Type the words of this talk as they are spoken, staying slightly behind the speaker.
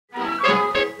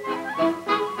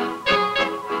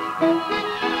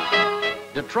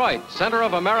Detroit, center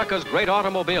of America's great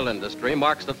automobile industry,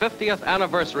 marks the 50th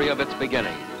anniversary of its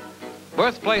beginning.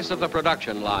 Birthplace of the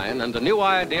production line and the new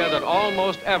idea that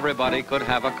almost everybody could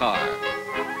have a car.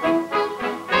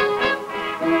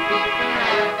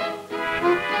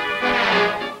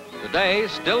 Today,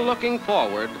 still looking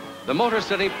forward, the Motor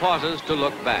City pauses to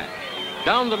look back.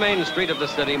 Down the main street of the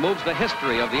city moves the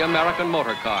history of the American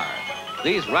motor car.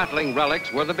 These rattling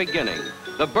relics were the beginning,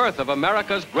 the birth of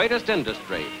America's greatest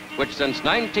industry, which since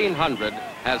 1900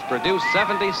 has produced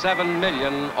 77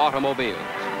 million automobiles.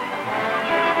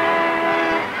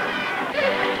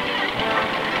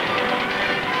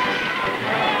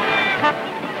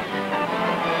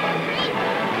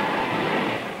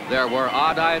 There were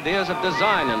odd ideas of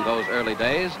design in those early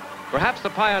days. Perhaps the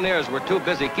pioneers were too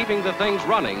busy keeping the things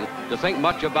running to think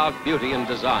much about beauty and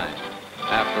design.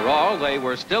 After all, they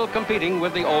were still competing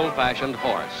with the old-fashioned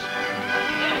horse.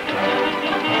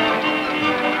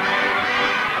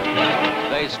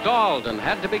 They stalled and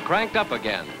had to be cranked up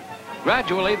again.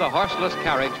 Gradually, the horseless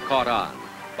carriage caught on.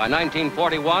 By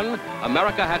 1941,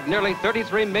 America had nearly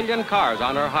 33 million cars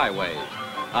on her highways.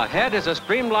 Ahead is a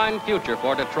streamlined future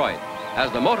for Detroit,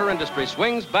 as the motor industry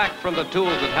swings back from the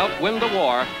tools that helped win the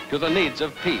war to the needs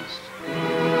of peace.